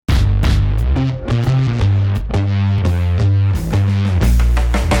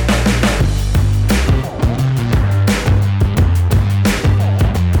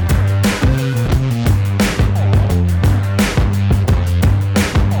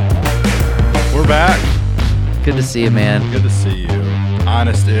Good to see you, man. Good to see you.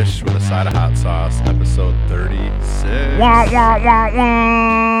 Honest-ish with a side of hot sauce, episode 36. Wah, wah, wah,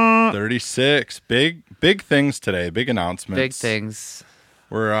 wah. 36. Big things today. Big announcements. Big things.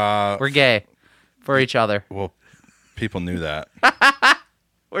 We're gay for each other. Well, people knew that.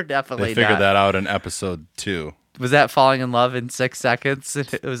 We're definitely They figured not. that out in episode 2. Was that falling in love in 6 seconds?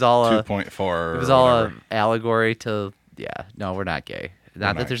 It was all 2.4. It was all an allegory to. Yeah, no, we're not gay.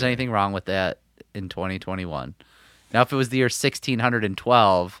 Not that there's anything wrong with that in 2021. Now, if it was the year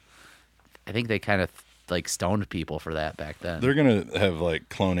 1612, I think they kind of like stoned people for that back then. They're going to have like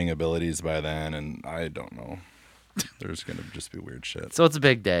cloning abilities by then, and I don't know. There's going to just be weird shit. So it's a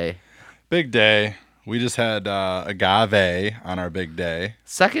big day. Big day. We just had agave on our big day.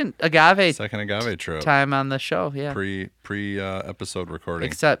 Second agave trip. time on the show, yeah. Pre episode recording.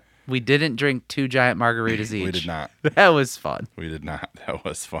 Except we didn't drink 2 giant margaritas each. We did not. That was fun. We did not. That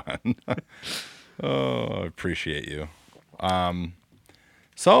was fun. Oh, I appreciate you.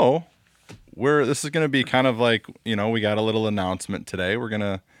 So this is going to be kind of like, we got a little announcement today. We're going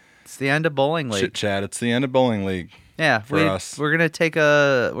to It's the end of bowling league. chit chat. It's the end of bowling league. Yeah, for us. We're gonna take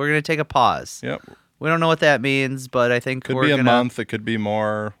a pause. Yep. We don't know what that means, but I think Could we're be a gonna, month. It could be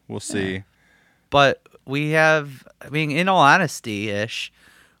more. We'll see. But we have, in all honesty-ish,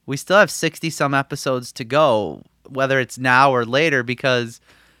 we still have 60-some episodes to go, whether it's now or later, because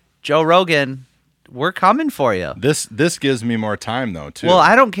Joe Rogan, we're coming for you. This gives me more time though too. Well,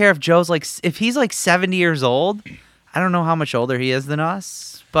 I don't care if he's like 70 years old. I don't know how much older he is than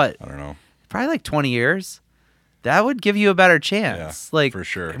us, but I don't know. probably like 20 years. That would give you a better chance. Yeah, like for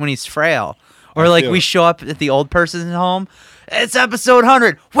sure. When he's frail. Or like we show up at the old person's home, it's episode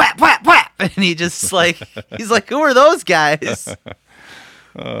 100, whap, whap, whap. And he just like, he's like, who are those guys?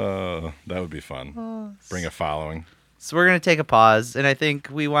 That would be fun. Bring a following. So we're going to take a pause. And I think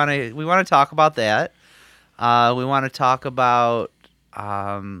we want to talk about that. We want to talk about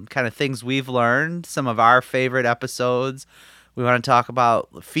kind of things we've learned, some of our favorite episodes. We want to talk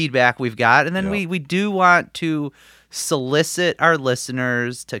about feedback we've got. And then we do want to solicit our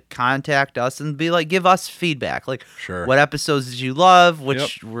listeners to contact us and be like, give us feedback. Like, Sure. What episodes did you love?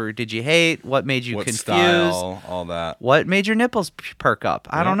 Which did you hate? What made you What confused? style, all that. What made your nipples perk up?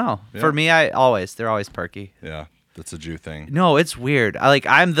 I don't know. Yeah. For me, they're always perky. Yeah, that's a Jew thing. No, it's weird.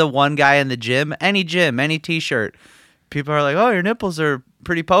 I'm the one guy in the gym, any t-shirt. People are like, oh, your nipples are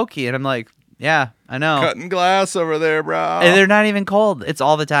pretty pokey. And I'm like, yeah, I know. Cutting glass over there, bro. And they're not even cold. It's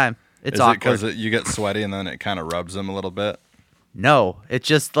all the time. It's awkward. Is it because you get sweaty and then it kind of rubs them a little bit? No, it's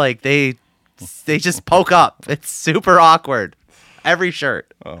just like they just poke up. It's super awkward. Every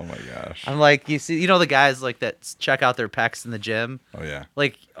shirt. Oh my gosh. I'm like, you see, the guys like that check out their pecs in the gym. Oh yeah.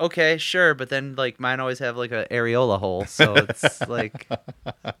 Like, okay, sure, but then like mine always have like an areola hole, so it's like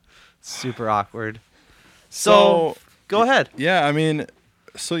super awkward. So go ahead. Yeah,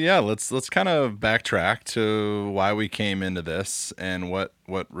 let's kind of backtrack to why we came into this and what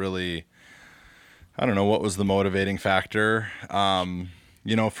really, I don't know, what was the motivating factor.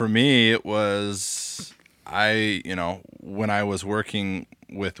 For me, it was, when I was working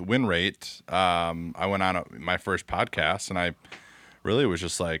with Win Rate, I went on my first podcast and I really was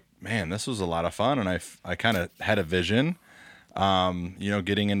just like, man, this was a lot of fun. And I kind of had a vision,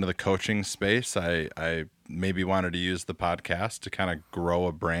 getting into the coaching space. I maybe wanted to use the podcast to kind of grow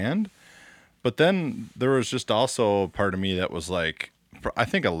a brand. But then there was just also a part of me that was like, I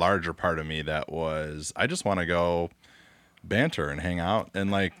think a larger part of me that was, I just want to go banter and hang out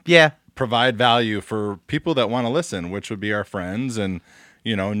and provide value for people that want to listen, which would be our friends and,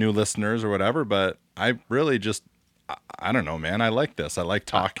 new listeners or whatever. But I really just, I don't know, man. I like this. I like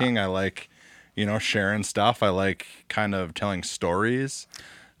talking. I like, sharing stuff. I like kind of telling stories.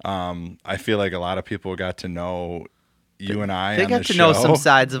 I feel like a lot of people got to know you and I. They got to know some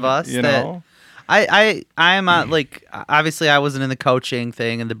sides of us. I am like, obviously I wasn't in the coaching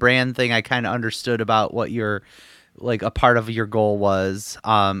thing and the brand thing. I kind of understood about what your like a part of your goal was.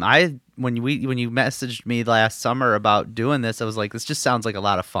 When you messaged me last summer about doing this, I was like, this just sounds like a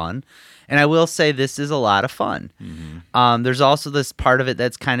lot of fun. And I will say this is a lot of fun. Mm-hmm. There's also this part of it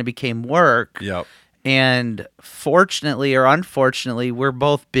that's kind of became work. Yep. And fortunately or unfortunately, we're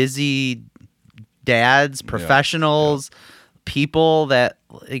both busy dads, professionals, people that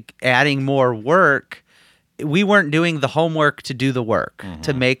like adding more work. We weren't doing the homework to do the work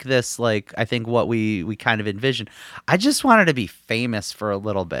to make this like I think what we kind of envisioned. I just wanted to be famous for a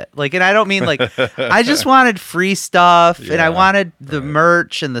little bit. Like, and I don't mean like I just wanted free stuff and I wanted the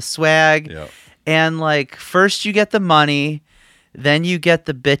merch and the swag. Yep. And like first you get the money, then you get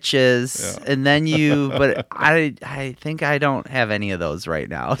the bitches, and then you. But I think I don't have any of those right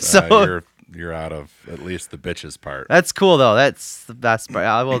now. So you're out of at least the bitches part. That's cool though. That's the best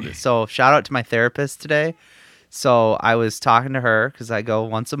part. So shout out to my therapist today. So I was talking to her because I go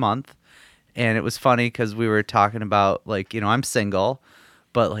once a month, and it was funny because we were talking about like, I'm single,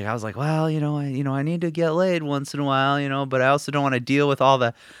 but like I was like, well, I need to get laid once in a while, but I also don't want to deal with all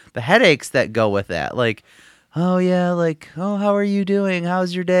the headaches that go with that. Like, oh yeah, like, oh, how are you doing?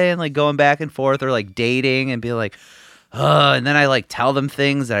 How's your day? And like going back and forth, or like dating and be like, and then I like tell them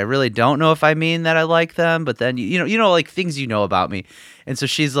things that I really don't know if I mean that I like them, but then like things about me. And so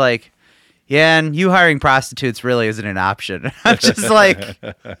she's like, yeah, and you hiring prostitutes really isn't an option. I'm just like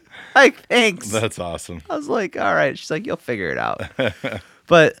thanks. That's awesome. I was like, all right. She's like, you'll figure it out.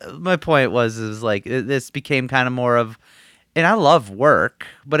 But my point was like this became kind of more of, and I love work,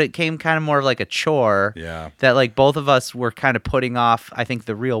 but it came kind of more of like a chore. Yeah. That like both of us were kind of putting off, I think,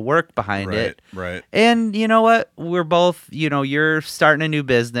 the real work behind it. Right. And you know what? We're both, you're starting a new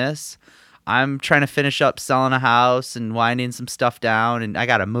business. I'm trying to finish up selling a house and winding some stuff down, and I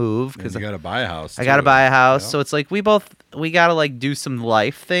got to move because you got to buy a house. I got to buy a house. So it's like we got to like do some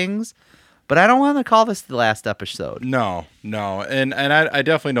life things. But I don't want to call this the last episode. No. And I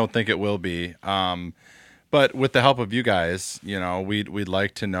definitely don't think it will be. But with the help of you guys, we'd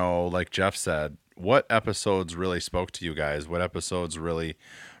like to know, like Jeff said, what episodes really spoke to you guys? What episodes really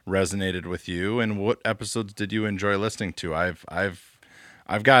resonated with you? And what episodes did you enjoy listening to?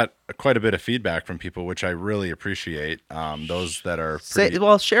 I've got quite a bit of feedback from people, which I really appreciate. Those that are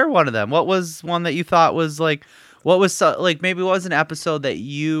share one of them. What was one that you thought was like, maybe it was an episode that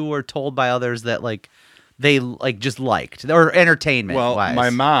you were told by others that like they like just liked, or entertainment wise? My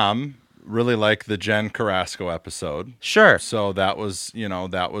mom really liked the Jen Carrasco episode. Sure. So that was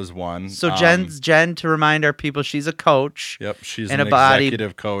one. So Jen, to remind our people, she's a coach. Yep. She's and an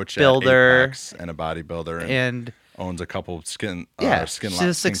executive coach builder, at Apex, and a bodybuilder. And owns a couple skin she's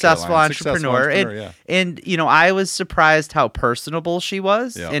a successful entrepreneur. And I was surprised how personable she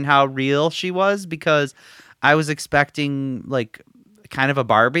was and how real she was, because I was expecting like kind of a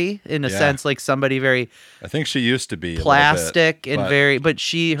Barbie in a sense, like somebody very, I think she used to be plastic and very, but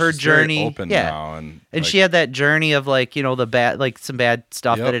her journey, very open now, and like, she had that journey of like, the bad, like some bad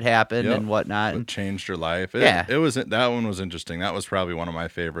stuff that had happened and whatnot, and changed her life. It was, that one was interesting. That was probably one of my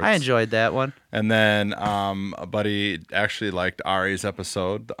favorites. I enjoyed that one. And then a buddy actually liked Ari's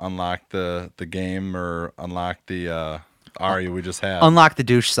episode, unlock the game, or unlock the Ari we just had. Unlock the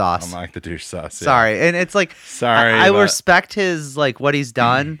douche sauce. Yeah. Sorry. And it's like, I respect his, like, what he's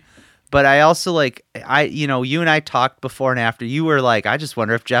done, but I also, like, you and I talked before and after. You were like, I just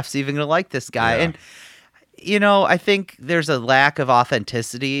wonder if Jeff's even going to like this guy. Yeah. And, I think there's a lack of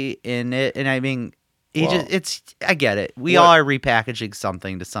authenticity in it. And I mean, I get it. We all are repackaging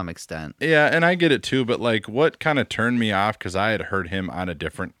something to some extent. Yeah, and I get it too. But, like, what kind of turned me off, because I had heard him on a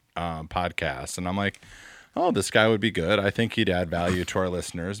different podcast, and I'm like, oh, this guy would be good. I think he'd add value to our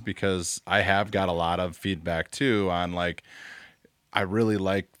listeners, because I have got a lot of feedback too on like, I really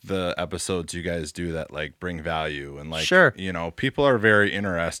like the episodes you guys do that like bring value, and like, sure. People are very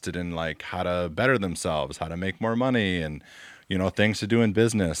interested in like how to better themselves, how to make more money, and things to do in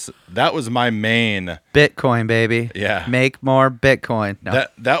business. That was my main Bitcoin, baby. Yeah. Make more Bitcoin. No.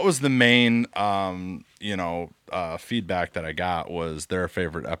 That was the main, feedback that I got, was their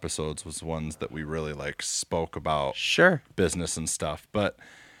favorite episodes was ones that we really like spoke about business and stuff. But,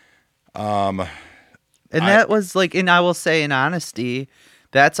 that was like, and I will say in honesty,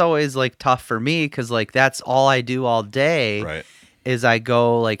 that's always like tough for me, 'cause like, that's all I do all day. Right. Is I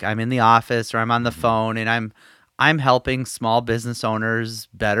go like, I'm in the office or I'm on the phone, and I'm helping small business owners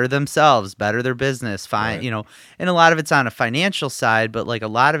better themselves, better their business, and a lot of it's on a financial side, but like a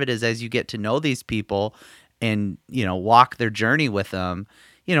lot of it is as you get to know these people and, walk their journey with them.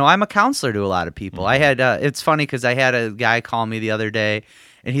 I'm a counselor to a lot of people. I had, it's funny because I had a guy call me the other day,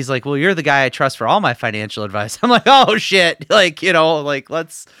 and he's like, well, you're the guy I trust for all my financial advice. I'm like, oh shit. Like,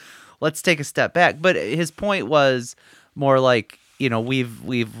 let's take a step back. But his point was more like,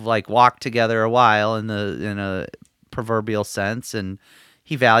 we've like walked together a while in a proverbial sense, and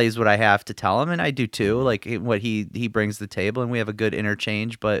he values what I have to tell him, and I do too. Like what he brings to the table, and we have a good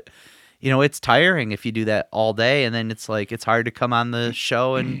interchange. But it's tiring if you do that all day, and then it's like it's hard to come on the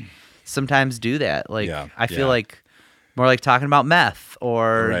show and sometimes do that. Like I feel like more like talking about meth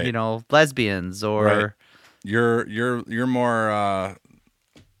or lesbians or. Right. You're more.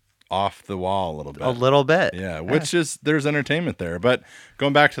 Off the wall a little bit. Yeah, which is, there's entertainment there. But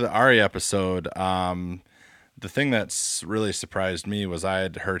going back to the Ari episode, the thing that's really surprised me was I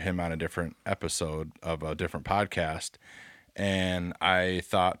had heard him on a different episode of a different podcast, and I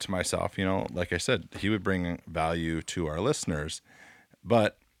thought to myself, like I said, he would bring value to our listeners.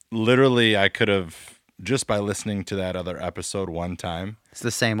 But literally I could have, just by listening to that other episode one time, It's the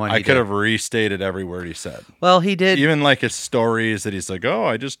same one. I could have restated every word he said. Well, he did. Even like his stories that he's like, oh,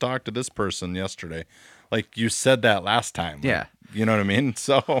 I just talked to this person yesterday. Like, you said that last time. Like, Yeah. you know what I mean?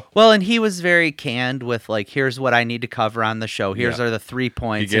 So. Well, and he was very canned with like, here's what I need to cover on the show. Here's Yeah. are the 3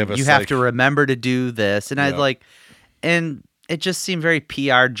 points. He gave And us, you have like- to remember to do this. And I Yeah. like, and it just seemed very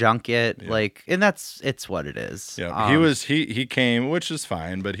PR junket. Yeah. Like, and it's what it is. Yeah. He came, which is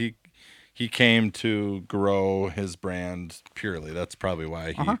fine, but he came to grow his brand purely. That's probably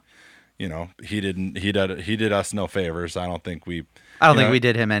why he, he did us no favors. I don't think we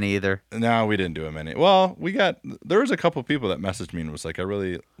did him any either. No, we didn't do him any. Well, there was a couple people that messaged me and was like, I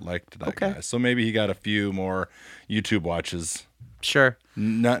really liked that guy. So maybe he got a few more YouTube watches. Sure.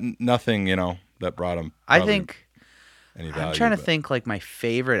 Nothing, that brought him. I think any value, I'm trying to think like my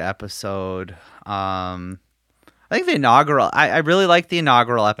favorite episode. I think the inaugural. I really liked the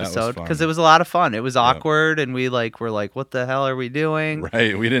inaugural episode because it was a lot of fun. It was awkward, and we were like, "What the hell are we doing?"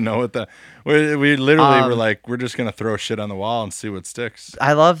 Right. We didn't know what we literally were like, we're just gonna throw shit on the wall and see what sticks.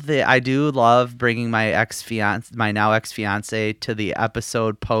 I do love bringing my now ex fiance to the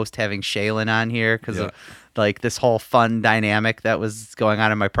episode post having Shaylin on here because of like this whole fun dynamic that was going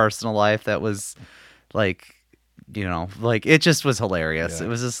on in my personal life. That was like. Like it just was hilarious. Yeah. It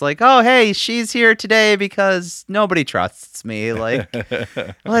was just like, oh, hey, she's here today because nobody trusts me. Like,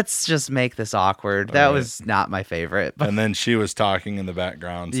 let's just make this awkward. That was not my favorite. But and then she was talking in the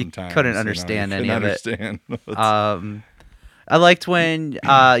background sometimes. Couldn't understand any of it. I I liked when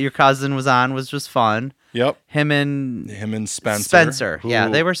your cousin was on, was just fun. Yep. Him and Spencer. Yeah,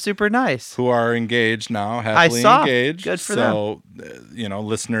 they were super nice. Who are engaged now, happily engaged. Good for them. So,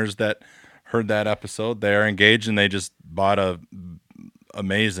 listeners that heard that episode, they're engaged and they just bought a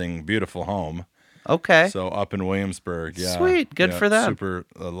amazing, beautiful home. Okay. So up in Williamsburg. Yeah. Sweet. Good for them. Super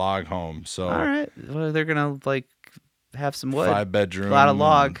log home. So all right. Well, they're going to like have some wood. 5-bedroom. A lot of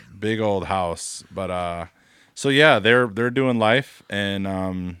log. Big old house. But so yeah, they're doing life,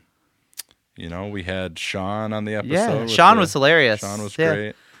 and we had Sean on the episode. Yeah, Sean was hilarious. Sean was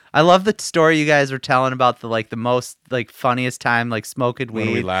great. I love the story you guys were telling about the most funniest time smoking weed.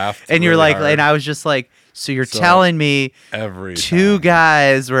 When we laughed. And you're really like, hard. and I was just like, so you're telling me every two time.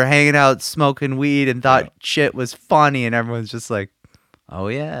 guys were hanging out smoking weed and thought shit was funny, and everyone's just like, oh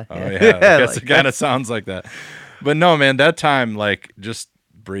yeah. Oh yeah. I guess it kind of sounds like that. But no, man, that time, just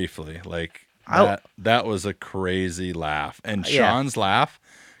briefly, that was a crazy laugh. And Sean's laugh,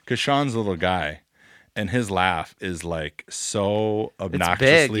 because Sean's a little guy. And his laugh is so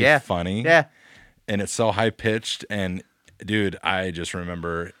obnoxiously funny. Yeah. And it's so high pitched. And dude, I just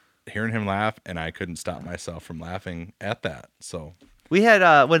remember hearing him laugh and I couldn't stop myself from laughing at that. So we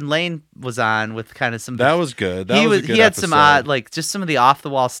had when Lane was on with kind of some that was good. He had episode. some odd just some of the off the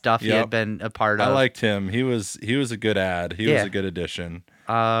wall stuff he had been a part of. I liked him. He was a good ad. He was a good addition.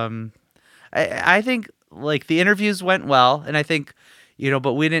 I think the interviews went well, and I think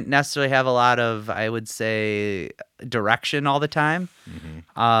but we didn't necessarily have a lot of, I would say, direction all the time.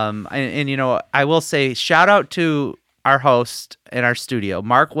 Mm-hmm. And I will say, shout out to our host in our studio,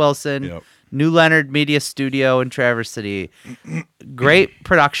 Mark Wilson, New Leonard Media Studio in Traverse City. Great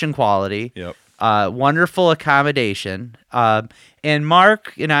production quality. Yep. Wonderful accommodation. And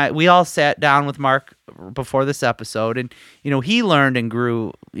Mark and we all sat down with Mark before this episode, and he learned and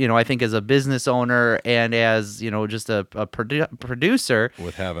grew, I think, as a business owner and as just a producer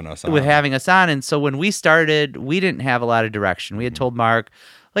with having us on. And so when we started, we didn't have a lot of direction. We had told Mark,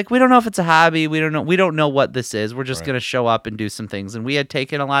 we don't know if it's a hobby. We don't know what this is. We're just going to show up and do some things. And we had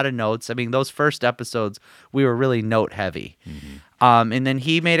taken a lot of notes. I mean, those first episodes, we were really note heavy. Mm-hmm. And then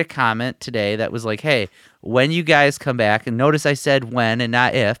he made a comment today that was like, hey, when you guys come back, and notice I said when and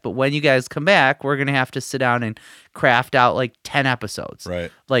not if, but when you guys come back, we're going to have to sit down and craft out 10 episodes.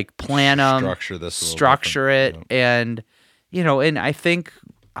 Right. Plan them. Structure this. Structure it. Yep. And, and I think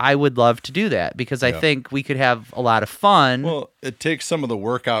I would love to do that because I think we could have a lot of fun. Well, it takes some of the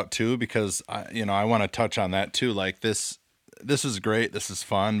work out too, because I want to touch on that too. This is great. This is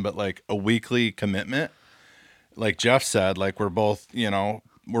fun, but a weekly commitment, like Jeff said, we're both,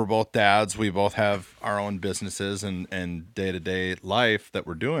 we're both dads. We both have our own businesses and day-to-day life that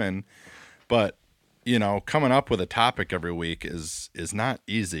we're doing. But, coming up with a topic every week is not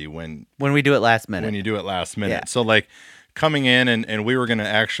easy when we do it last minute. When you do it last minute. Yeah. So coming in and we were going to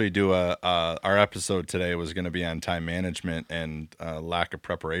actually do our episode today was going to be on time management and lack of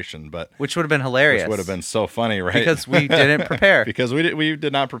preparation, but which would have been hilarious. Which would have been so funny, right? Because we didn't prepare. Because we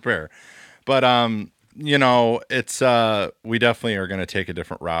did not prepare. But it's we definitely are going to take a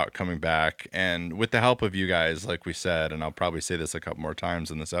different route coming back, and with the help of you guys, like we said, and I'll probably say this a couple more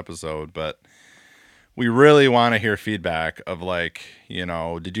times in this episode, but we really want to hear feedback of like,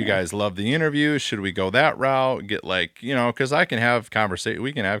 did you guys love the interview? Should we go that route? Get like, because we can have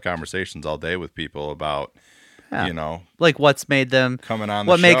conversations all day with people about, like what's made them coming on.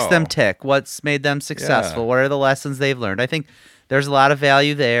 What the makes show. them tick? What's made them successful? Yeah. What are the lessons they've learned? I think there's a lot of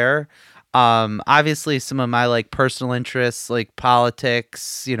value there. Obviously, some of my like personal interests, like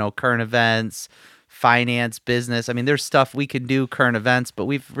politics, current events, finance, business. I mean, there's stuff we can do current events, but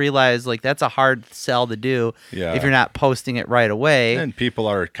we've realized like that's a hard sell to do if you're not posting it right away. And people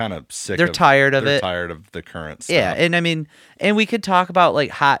are kind of sick. They're tired of it. Tired of the current stuff. Yeah, and I mean, and we could talk about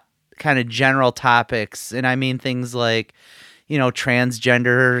like hot kind of general topics, and I mean things like,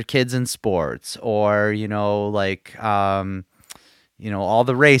 transgender kids in sports, or all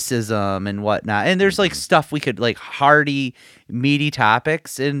the racism and whatnot. And there's like stuff we could like hearty, meaty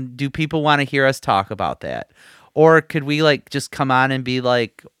topics. And do people want to hear us talk about that? Or could we like just come on and be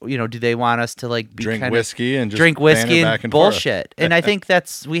like, do they want us to like be drink kind whiskey of and just drink whiskey and bullshit? And and I think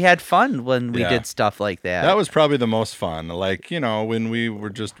we had fun when we did stuff like that. That was probably the most fun. Like, when we were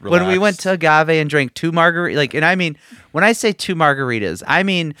just relaxed. When we went to Agave and drank 2 margaritas, like, and I mean, when I say 2 margaritas, I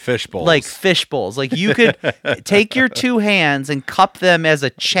mean fish bowls. Like fish bowls. Like you could take your 2 hands and cup them as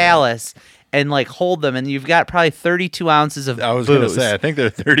a chalice and like hold them, and you've got probably 32 ounces of booze. I was going to say, I think they're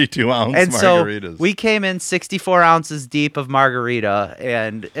 32-ounce and margaritas. So we came in 64 ounces deep of margarita,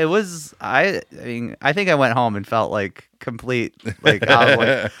 and it was, I mean, I think I went home and felt like complete, like I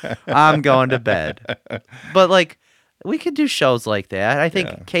was like, I'm going to bed. But like, we could do shows like that. I think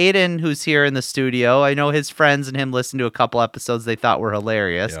Caden, who's here in the studio, I know his friends and him listened to a couple episodes they thought were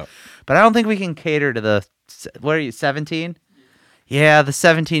hilarious. Yep. But I don't think we can cater to the, what are you, 17? Yeah, the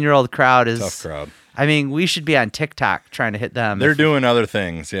 17-year-old crowd is... Tough crowd. I mean, we should be on TikTok trying to hit them. They're doing other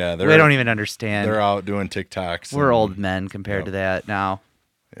things, yeah. We don't even understand. They're out doing TikToks. We're old men compared to that now.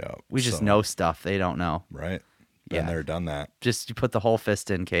 Yeah. We just know stuff they don't know. Right. Yeah. And they're done that. Just you put the whole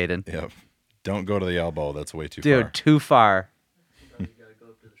fist in, Caden. Yep. Don't go to the elbow. That's way too far. Dude, too far.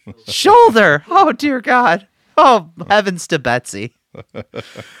 Shoulder. Oh, dear God. Oh, heavens to Betsy. But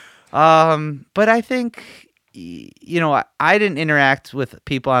I think... I didn't interact with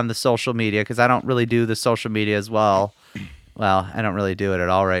people on the social media because I don't really do the social media as well. Well, I don't really do it at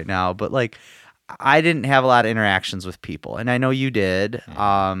all right now, but like I didn't have a lot of interactions with people, and I know you did.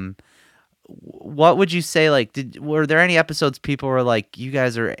 What would you say? Like, were there any episodes people were like, you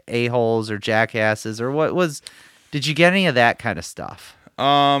guys are a-holes or jackasses, or what was, did you get any of that kind of stuff?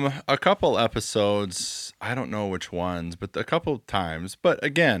 A couple episodes, I don't know which ones, but a couple times, but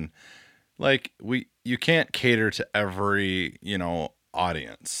again, like you can't cater to every,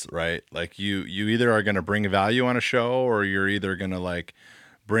 audience, right? Like you either are going to bring value on a show, or you're either going to like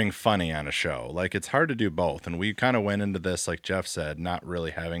bring funny on a show. Like it's hard to do both. And we kind of went into this, like Jeff said, not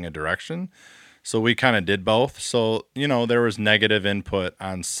really having a direction. So we kind of did both. So, there was negative input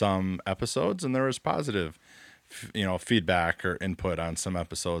on some episodes and there was positive, feedback or input on some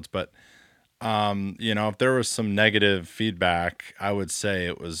episodes. But if there was some negative feedback, I would say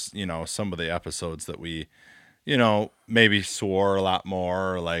it was, some of the episodes that we, maybe swore a lot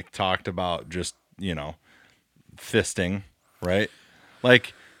more, or like talked about just, fisting, right?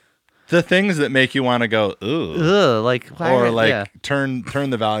 Like the things that make you want to go, ooh, like, why, or like turn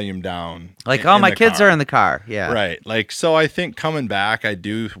the volume down. Like, my kids are in the car. Yeah. Right. Like, so I think coming back, I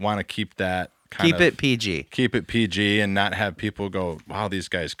do want to keep that. Keep it PG. Keep it PG and not have people go, wow, these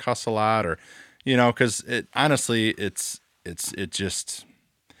guys cuss a lot, or, because it honestly, that's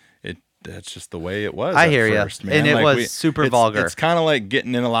just the way it was. I hear you, and it like was super vulgar. It's kind of like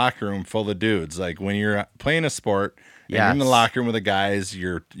getting in a locker room full of dudes. Like when you're playing a sport, and you're in the locker room with the guys,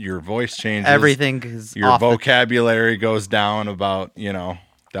 your voice changes. Everything is your vocabulary goes down about down.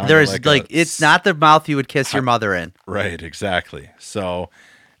 There's it's not the mouth you would kiss your mother in. Right, exactly. So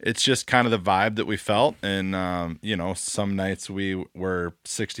it's just kind of the vibe that we felt. And, some nights we were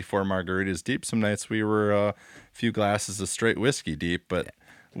 64 margaritas deep. Some nights we were a few glasses of straight whiskey deep. But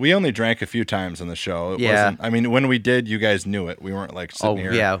we only drank a few times on the show. It wasn't, I mean, when we did, you guys knew it. We weren't like sitting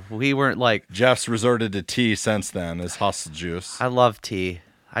here. Oh, yeah. We weren't like... Jeff's resorted to tea since then, as hustle juice. I love tea.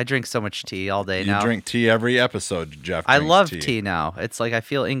 I drink so much tea all day now. You drink tea every episode, Jeff. I love tea now. It's like I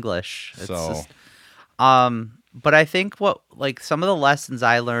feel English. It's just, but I think some of the lessons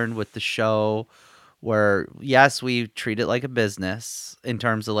I learned with the show were, yes, we treat it like a business in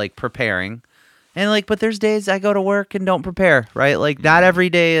terms of like preparing. And but there's days I go to work and don't prepare, right? Like not every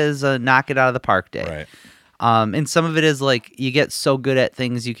day is a knock it out of the park day. And some of it is like you get so good at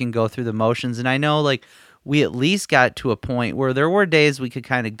things you can go through the motions. And I know like we at least got to a point where there were days we could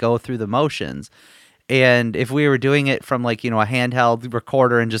kind of go through the motions. And if we were doing it from like, a handheld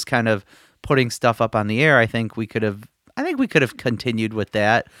recorder and just kind of putting stuff up on the air, I think we could have continued with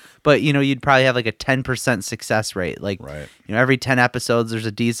that. But, you'd probably have like a 10% success rate. Like, right. Every 10 episodes, there's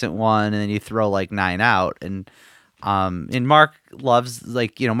a decent one, and then you throw like 9 out. And Mark loves,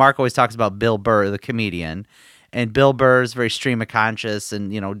 like, Mark always talks about Bill Burr, the comedian. And Bill Burr is very stream of conscious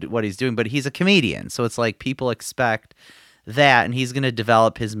and, what he's doing, but he's a comedian. So it's like people expect that, and he's going to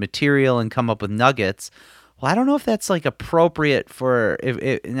develop his material and come up with nuggets. Well, I don't know if that's like appropriate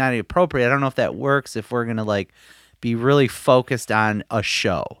not appropriate. I don't know if that works if we're going to like be really focused on a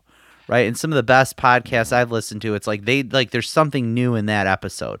show, right? And some of the best podcasts I've listened to, it's like there's something new in that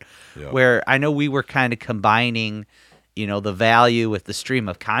episode. Yep. Where I know we were kind of combining, the value with the stream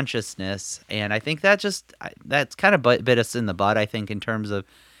of consciousness, and I think that's kind of bit us in the butt. I think in terms of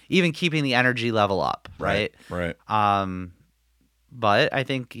even keeping the energy level up, right? Right. But I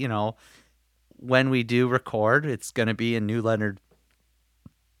think when we do record, it's going to be in New Leonard.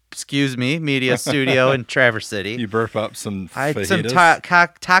 Media studio in Traverse City. You burp up some fajitas? Some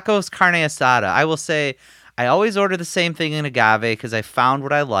tacos carne asada. I will say I always order the same thing in agave because I found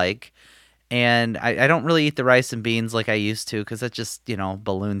what I like. And I don't really eat the rice and beans like I used to because that just,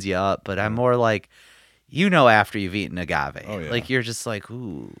 balloons you up. But I'm more like, after you've eaten agave. Oh, yeah. Like you're just like,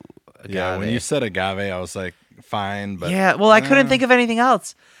 ooh, agave. Yeah, when you said agave, I was like, fine. But yeah, well, I couldn't think of anything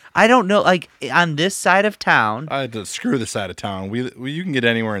else. I don't know, like, on this side of town. I had to screw this side of town. You can get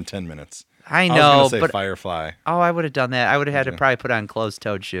anywhere in 10 minutes. I know, I was going to say but Firefly. Oh, I would have done that. I would have had to probably put on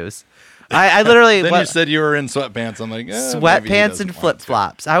closed-toed shoes. I literally... Then you said you were in sweatpants. I'm like, sweatpants and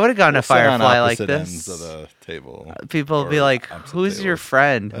flip-flops. I would have gone to Firefly like this. Ends of the table. People would be like, who's your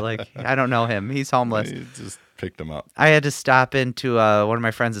friend? Like, I don't know him. He's homeless. You just picked him up. I had to stop into one of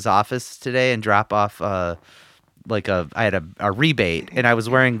my friends' office today and drop off... I had a rebate, and I was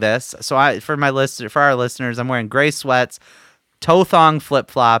wearing this. So for our listeners, I'm wearing gray sweats, toe thong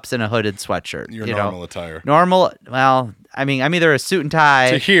flip flops, and a hooded sweatshirt. Your normal attire. Normal. Well, I mean, I'm either a suit and tie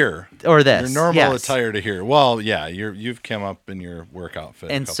to here or this. Your normal attire to here. Well, yeah, you've come up in your work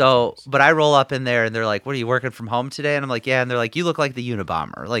outfit. And so, but I roll up in there, and they're like, "What are you working from home today?" And I'm like, "Yeah." And they're like, "You look like the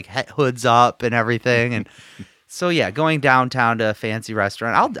Unabomber, like hoods up and everything." And so yeah, going downtown to a fancy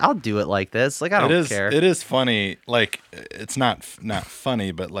restaurant, I'll do it like this. Like I don't care. It is funny. Like it's not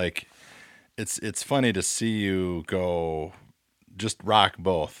funny, but like it's funny to see you go just rock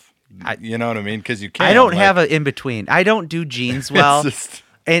both. You know what I mean? Because you can't. I don't have an in between. I don't do jeans well.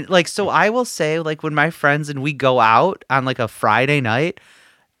 And like so, I will say like when my friends and we go out on like a Friday night,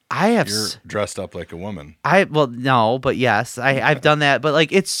 you're dressed up like a woman. No, but yes, I've done that. But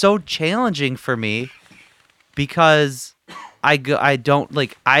like it's so challenging for me. Because I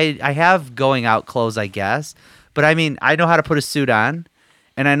have going out clothes, I guess. But I mean, I know how to put a suit on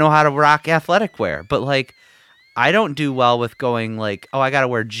and I know how to rock athletic wear. But like, I don't do well with going like, oh, I got to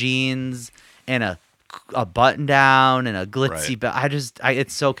wear jeans and a button down and a glitzy belt. It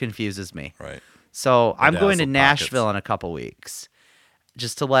so confuses me. Right. So I'm going to Nashville in a couple weeks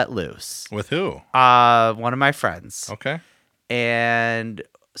just to let loose. With who? One of my friends. Okay. And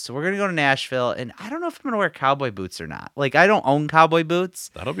so we're going to go to Nashville, and I don't know if I'm going to wear cowboy boots or not. Like, I don't own cowboy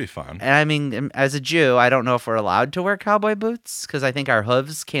boots. That'll be fun. And I mean, as a Jew, I don't know if we're allowed to wear cowboy boots because I think our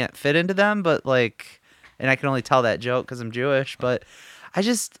hooves can't fit into them. But, like, and I can only tell that joke because I'm Jewish. But I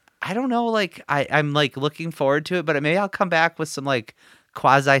don't know. Like, I'm, like, looking forward to it. But maybe I'll come back with some, like,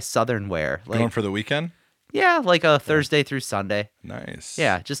 quasi-Southern wear. Like, going for the weekend? Yeah, like a Thursday through Sunday. Nice.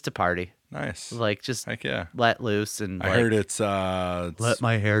 Yeah, just to party. Nice. Like just heck yeah. Let loose and I heard it's let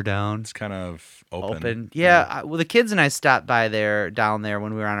my hair down. It's kind of open. Yeah. Well, the kids and I stopped by down there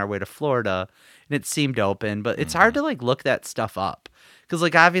when we were on our way to Florida, and it seemed open, but it's hard to like look that stuff up because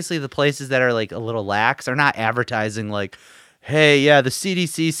like obviously the places that are like a little lax are not advertising like, hey, yeah, the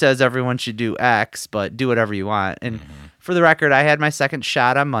CDC says everyone should do X, but do whatever you want. And for the record, I had my second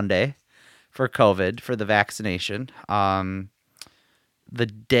shot on Monday for COVID for the vaccination.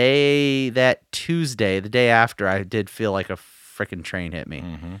 Tuesday, the day after, I did feel like a freaking train hit me.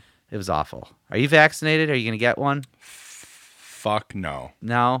 Mm-hmm. It was awful. Are you vaccinated? Are you going to get one? Fuck no.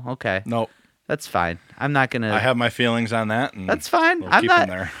 No? Okay. Nope. That's fine. I'm not going to... I have my feelings on that. And that's fine. I'm not...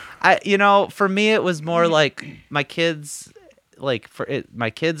 Them there. For me, it was more like my kids... my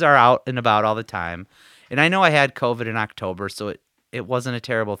kids are out and about all the time. And I know I had COVID in October, so it wasn't a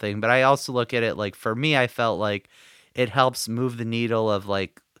terrible thing. But I also look at it like, for me, I felt like it helps move the needle of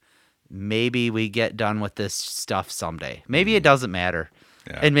like, maybe we get done with this stuff someday. Maybe it doesn't matter.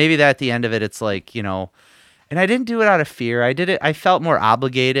 Yeah. And maybe that at the end of it, it's like, And I didn't do it out of fear. I did it. I felt more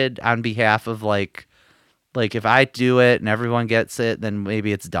obligated on behalf of like if I do it and everyone gets it, then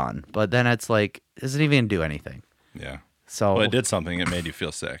maybe it's done. But then it's like, is it even gonna do anything? Yeah. So Well, it did something. It made you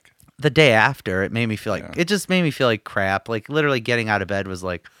feel sick. The day after, it made me feel like it just made me feel like crap. Like literally getting out of bed was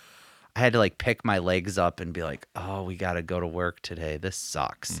like I had to like pick my legs up and be like, oh, we got to go to work today. This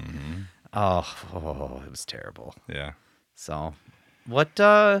sucks. Mm-hmm. Oh, it was terrible. Yeah. So, what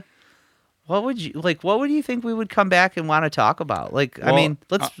would you like? What would you think we would come back and want to talk about? Like, Well, I mean,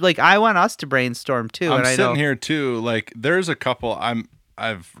 let's I want us to brainstorm too. I'm and I sitting know here too. Like, there's a couple.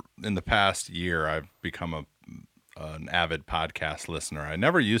 I've in the past year, I've become an avid podcast listener. I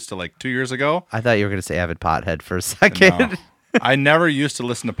never used to, like 2 years ago. I thought you were going to say avid pothead for a second. No. I never used to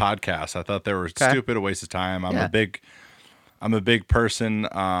listen to podcasts. I thought they were stupid, a waste of time. I'm a big person.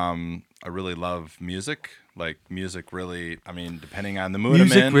 I really love music. Like music really, I mean, depending on the mood I'm in.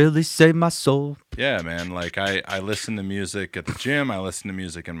 Music really saved my soul. Yeah, man. Like I listen to music at the gym. I listen to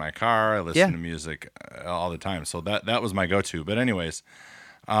music in my car. I listen to music all the time. So that was my go-to. But anyways,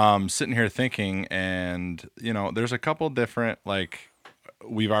 sitting here thinking, and there's a couple different, like,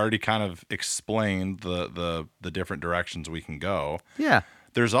 we've already kind of explained the different directions we can go. Yeah.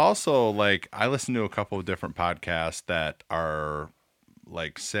 There's also, like, I listen to a couple of different podcasts that are,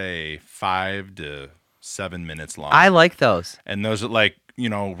 like, say 5 to 7 minutes long. I like those. And those are like,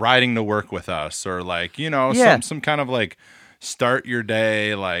 riding to work with us, or like, some kind of like start your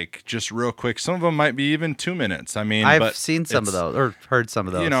day, like just real quick. Some of them might be even 2 minutes. I mean, I've seen some of those or heard some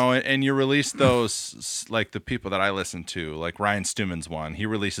of those. And you release those, like the people that I listen to, like Ryan Stewman's one, he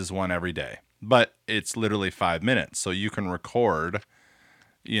releases one every day, but it's literally 5 minutes. So you can record,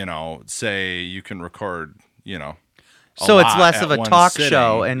 so it's less of a talk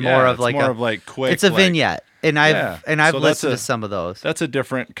show and more of like quick. It's a vignette, and I've so listened to some of those. That's a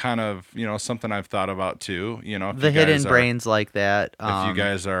different kind of something I've thought about too. The hidden brains like that. If you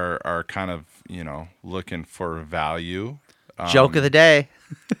guys are kind of looking for value, joke of the day.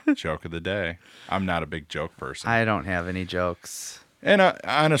 Joke of the day. I'm not a big joke person. I don't have any jokes, and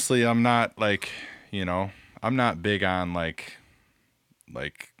honestly, I'm not like I'm not big on like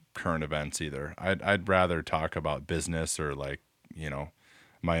current events either. I'd rather talk about business or like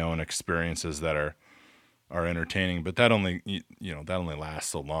my own experiences that are entertaining, but that only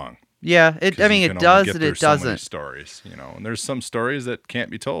lasts so long. Yeah, it does and it doesn't. So many stories, and there's some stories that can't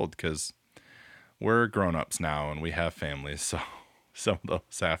be told because we're grown-ups now and we have families, so some of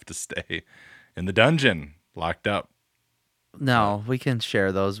those have to stay in the dungeon, locked up. No, we can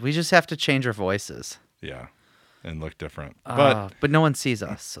share those. We just have to change our voices. Yeah. And look different. But no one sees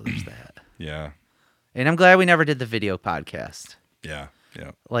us, so there's that. Yeah. And I'm glad we never did the video podcast. Yeah.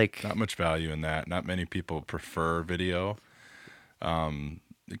 Yeah. Like, not much value in that. Not many people prefer video.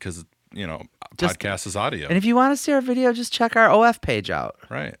 Because, podcast is audio. And if you want to see our video, just check our OF page out.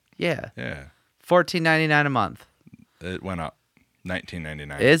 Right. Yeah. Yeah. $14.99 a month. It went up.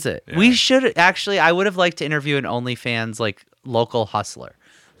 $19.99. Is it? Yeah. We should actually, I would have liked to interview an OnlyFans like local hustler.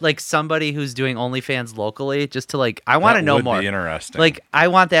 Like somebody who's doing OnlyFans locally, just to like, I want to know more. That would be interesting. Like, I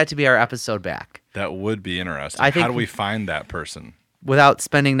want that to be our episode back. That would be interesting. I think how do we find that person? Without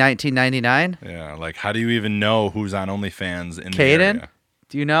spending $19.99? Yeah, like how do you even know who's on OnlyFans in the area? Caden,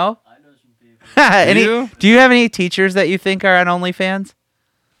 do you know? I know some people. Do you have any teachers that you think are on OnlyFans?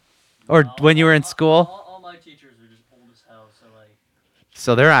 Or when you were in school? All my teachers are just old as hell, so like.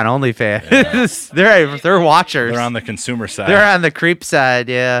 So they're on OnlyFans. Yeah. they're watchers. They're on the consumer side. They're on the creep side,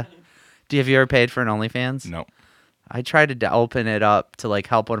 yeah. Have you ever paid for an OnlyFans? No. I tried to open it up to like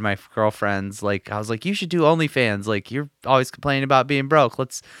help one of my girlfriends. Like I was like, you should do OnlyFans. Like you're always complaining about being broke.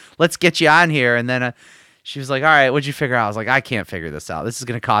 Let's get you on here. And then she was like, all right, what'd you figure out? I was like, I can't figure this out. This is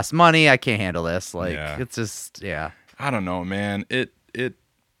gonna cost money. I can't handle this. Like It's just I don't know, man. I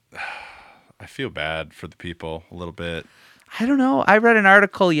feel bad for the people a little bit. I don't know. I read an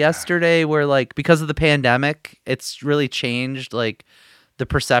article yesterday where like because of the pandemic, it's really changed like the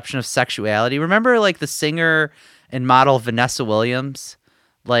perception of sexuality. Remember like the singer and model Vanessa Williams?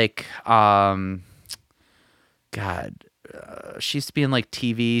 Like, she used to be in like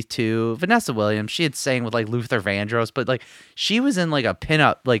TV too. Vanessa Williams, she had sang with like Luther Vandross, but like she was in like a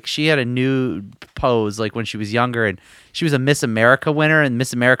pinup, like she had a nude pose like when she was younger, and she was a Miss America winner, and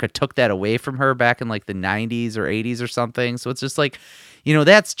Miss America took that away from her back in like the 90s or 80s or something. So it's just like,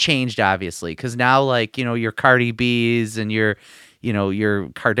 that's changed obviously, because now like, your Cardi B's and your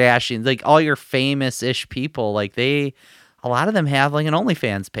Kardashians, like all your famous-ish people, like a lot of them have like an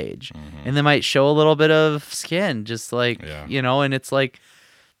OnlyFans page, and they might show a little bit of skin, just like, and it's like,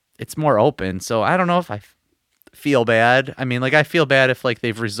 it's more open. So I don't know if feel bad. I mean, like, I feel bad if like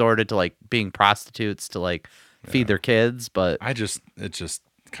they've resorted to like being prostitutes to like feed their kids, but it's just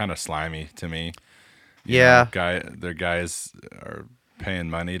kind of slimy to me. Yeah. Their guys are paying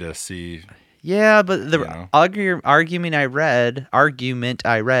money to see. yeah, but the argument I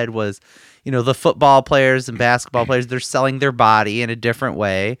read was, the football players and basketball players, they're selling their body in a different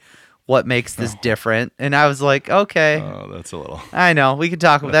way. What makes this different? And I was like, okay. Oh, that's a little. I know. We could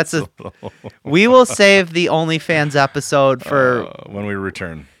talk about That's that's a little. we will save the OnlyFans episode for When we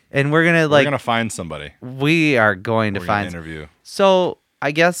return, and we're going to we're gonna find somebody. we are going to We're gonna find interview. So,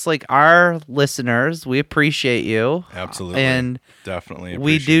 I guess like our listeners, we appreciate you. Absolutely, And definitely.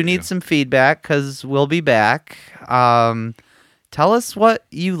 we do appreciate need you. some feedback because we'll be back. Tell us what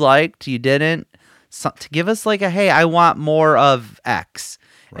you liked, you didn't. To give us like a, hey, I want more of X.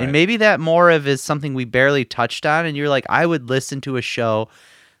 Right. And maybe that more of is something we barely touched on. And you're like, I would listen to a show.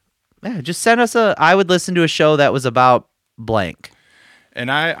 Yeah, just send us I would listen to a show that was about blank. And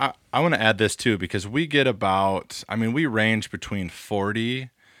I want to add this too, because we get we range between 40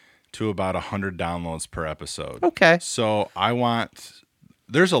 to about 100 downloads per episode. Okay. So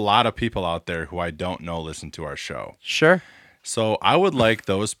there's a lot of people out there who I don't know listen to our show. Sure. So I would like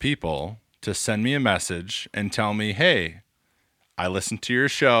those people to send me a message and tell me, hey, I listened to your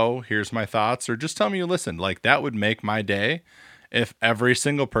show. Here's my thoughts. Or just tell me you listened. Like, that would make my day if every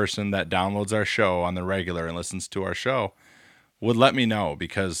single person that downloads our show on the regular and listens to our show would let me know,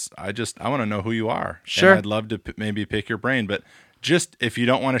 because I want to know who you are. Sure. And I'd love to maybe pick your brain. But just if you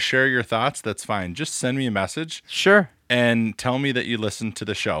don't want to share your thoughts, that's fine. Just send me a message Sure. and tell me that you listened to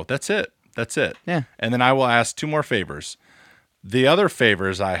the show. That's it. Yeah. And then I will ask 2 more favors. The other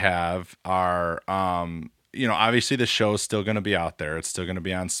favors I have are, obviously the show is still going to be out there. It's still going to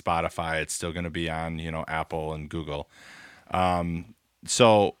be on Spotify. It's still going to be on, Apple and Google.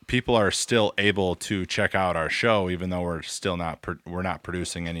 So people are still able to check out our show, even though we're still not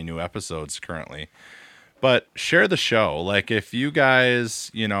producing any new episodes currently. But share the show. Like, if you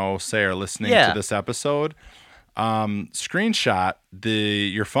guys, say are listening to this episode, screenshot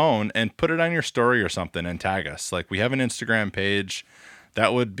your phone and put it on your story or something and tag us. Like, we have an Instagram page.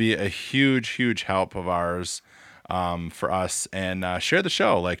 That would be a huge, huge help of ours for us. And share the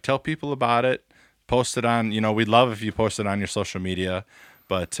show. Like, tell people about it. Post it on, we'd love if you post it on your social media,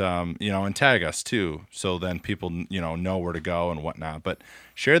 but, and tag us too. So then people, know where to go and whatnot. But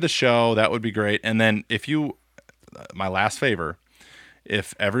share the show. That would be great. And then my last favor,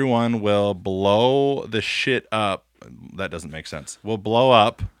 if everyone will blow the shit up, that doesn't make sense. We'll blow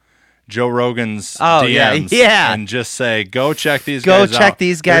up Joe Rogan's DMs and just say, go check these guys out. Go check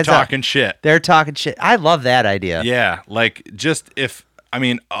these guys They're out. talking shit. They're talking shit. I love that idea. Yeah, like, just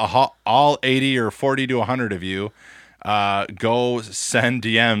all 80 or 40 to 100 of you go send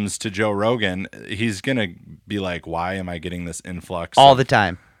DMs to Joe Rogan. He's going to be like, why am I getting this influx? All the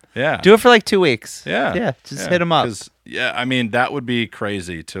time. Yeah. Do it for like 2 weeks. Yeah. Yeah. Just hit him up. That would be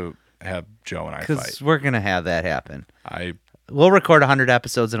crazy to have Joe and I fight. Because we're going to have that happen. I We'll record 100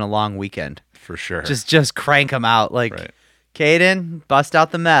 episodes in a long weekend. For sure. Just crank them out. Like, Right. Caden, bust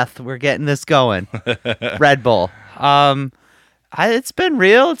out the meth. We're getting this going. Red Bull. It's been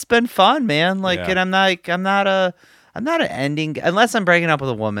real. It's been fun, man. Like, Yeah. and I'm not an ending, unless I'm breaking up with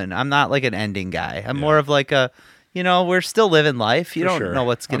a woman. I'm not like an ending guy. I'm more of like we're still living life. You For don't sure. know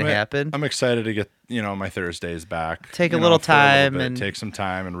what's going to happen. I'm excited to get, my Thursdays back. Take a little for time bit. and take some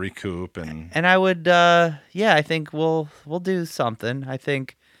time and recoup and I would, I think we'll do something. I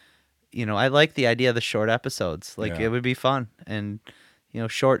think, I like the idea of the short episodes. Like, Yeah. it would be fun. And,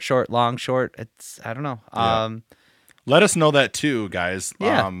 short, long, short. I don't know. Yeah. Let us know that too, guys.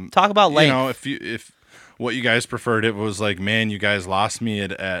 Yeah. Talk about length. If what you guys preferred, it was like, man, you guys lost me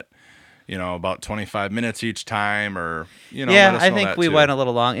at about 25 minutes each time, or let us I know think that we too. went a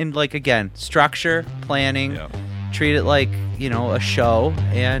little long. And like, again, structure, planning, treat it like, a show.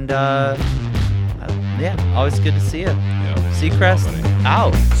 And always good to see you. Yeah. Seacrest Well, buddy.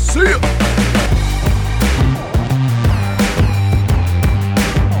 out. See ya.